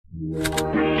Hi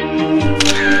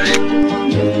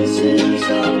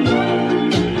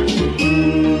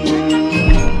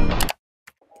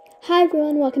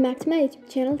everyone, welcome back to my YouTube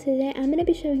channel. Today I'm going to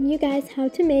be showing you guys how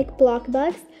to make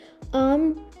Blockbux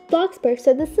on Bloxburg.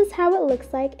 So this is how it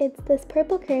looks like. It's this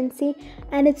purple currency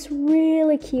and it's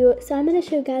really cute. So I'm going to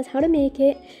show you guys how to make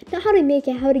it. Not how to make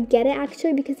it, how to get it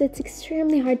actually, because it's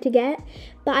extremely hard to get.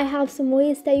 But I have some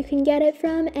ways that you can get it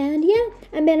from, and yeah,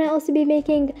 I'm going to also be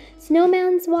making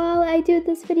snowmans while I do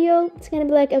this video. It's going to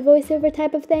be like a voiceover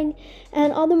type of thing,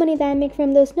 and all the money that I make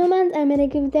from those snowmans, I'm going to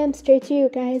give them straight to you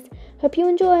guys. Hope you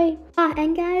enjoy.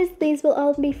 And guys, these will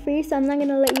all be free, so I'm not going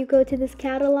to let you go to this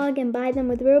catalog and buy them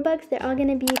with Robux. They're all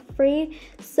going to be free,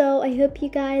 so I hope you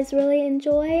guys really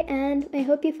enjoy, and I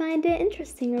hope you find it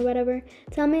interesting or whatever.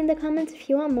 Tell me in the comments if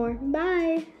you want more.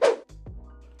 Bye!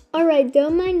 Alright,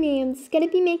 don't mind me, I'm just going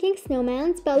to be making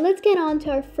snowmans, but let's get on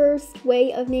to our first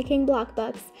way of making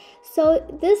Blockbux. So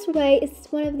this way is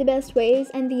one of the best ways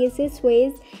and the easiest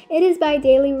ways. It is by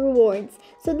daily rewards.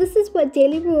 So this is what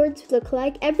daily rewards look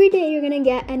like. Every day you're going to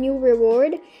get a new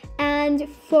reward, and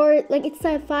for like it's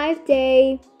a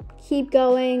 5-day keep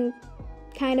going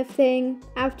kind of thing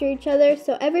after each other.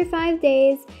 So every 5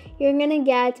 days you're gonna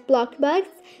get Blockbux.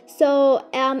 So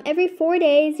every 4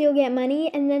 days you'll get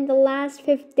money, and then the last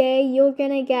 5th day you're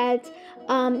gonna get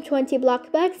 20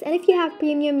 Blockbux, and if you have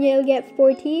premium you'll get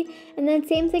 40, and then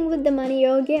same thing with the money,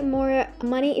 you'll get more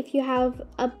money if you have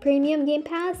a premium game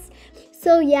pass.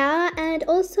 So yeah, and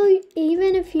also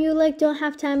even if you like don't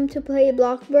have time to play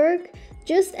Bloxburg,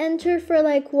 just enter for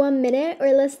like 1 minute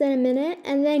or less than a minute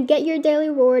and then get your daily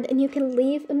reward and you can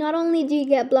leave. Not only do you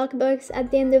get Blockbux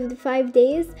at the end of the 5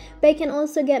 days, but you can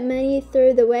also get money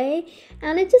through the way.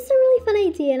 And it's just a really fun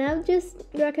idea and I would just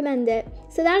recommend it.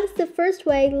 So that is the first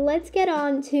way. Let's get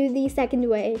on to the second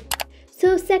way.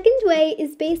 So second way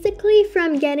is basically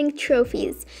from getting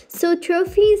trophies. So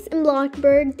trophies in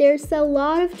Bloxburg, there's a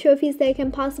lot of trophies that you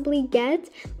can possibly get,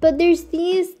 but there's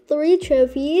these 3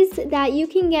 trophies that you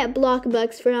can get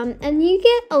Blockbux from, and you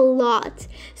get a lot.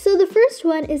 So the first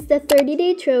one is the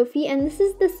 30-day trophy, and this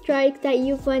is the strike that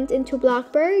you went into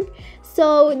Bloxburg.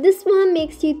 So this one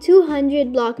makes you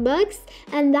 200 Blockbux,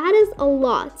 and that is a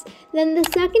lot. Then the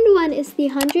second one is the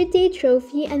 100-day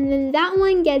trophy, and then that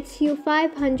one gets you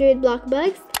 500 Blockbux.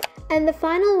 And the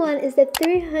final one is the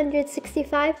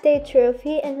 365-day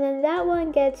trophy, and then that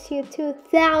one gets you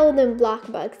 2,000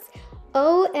 Blockbux.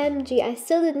 OMG, I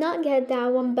still did not get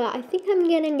that one, but I think I'm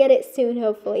gonna get it soon,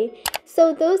 hopefully.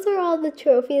 So those are all the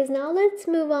trophies. Now let's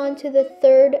move on to the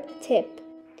third tip.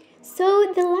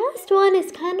 So the last one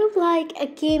is kind of like a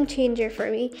game changer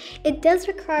for me. It does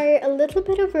require a little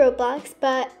bit of Roblox,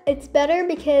 but it's better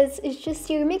because it's just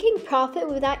you're making profit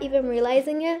without even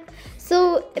realizing it.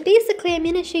 So basically I'm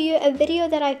going to show you a video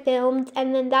that I filmed,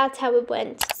 and then that's how it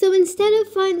went. So instead of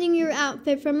finding your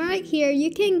outfit from right here, you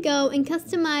can go and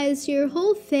customize your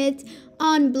whole fit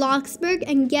on Bloxburg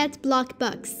and get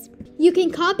Blockbux. You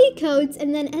can copy codes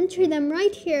and then enter them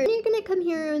right here. You're gonna come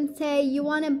here and say you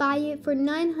want to buy it for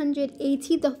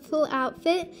 980, the full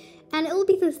outfit, and it will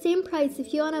be the same price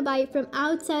if you want to buy it from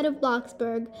outside of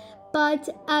Bloxburg. But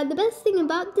the best thing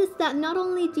about this is that not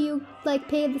only do you like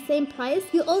pay the same price,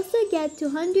 you also get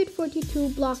 242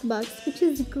 Blockbux, which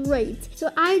is great.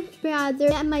 So I'd rather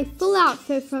get my full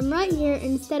outfit from right here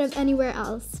instead of anywhere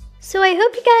else. So I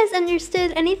hope you guys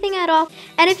understood anything at all,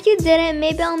 and if you didn't,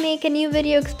 maybe I'll make a new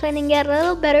video explaining it a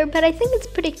little better, but I think it's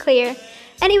pretty clear.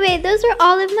 Anyway, those are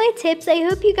all of my tips. I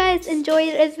hope you guys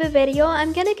enjoyed the video.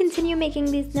 I'm gonna continue making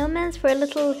these snowmans for a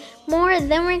little more,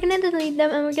 then we're gonna delete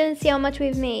them and we're gonna see how much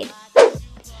we've made.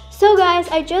 So guys,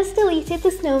 I just deleted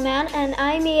the snowman and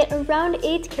I made around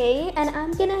 8K, and I'm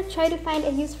gonna try to find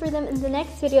a use for them in the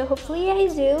next video. Hopefully I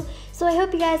do. So I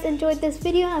hope you guys enjoyed this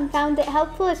video and found it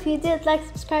helpful. If you did, like,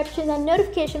 subscribe, turn on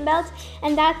notification bells,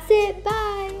 and that's it.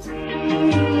 Bye!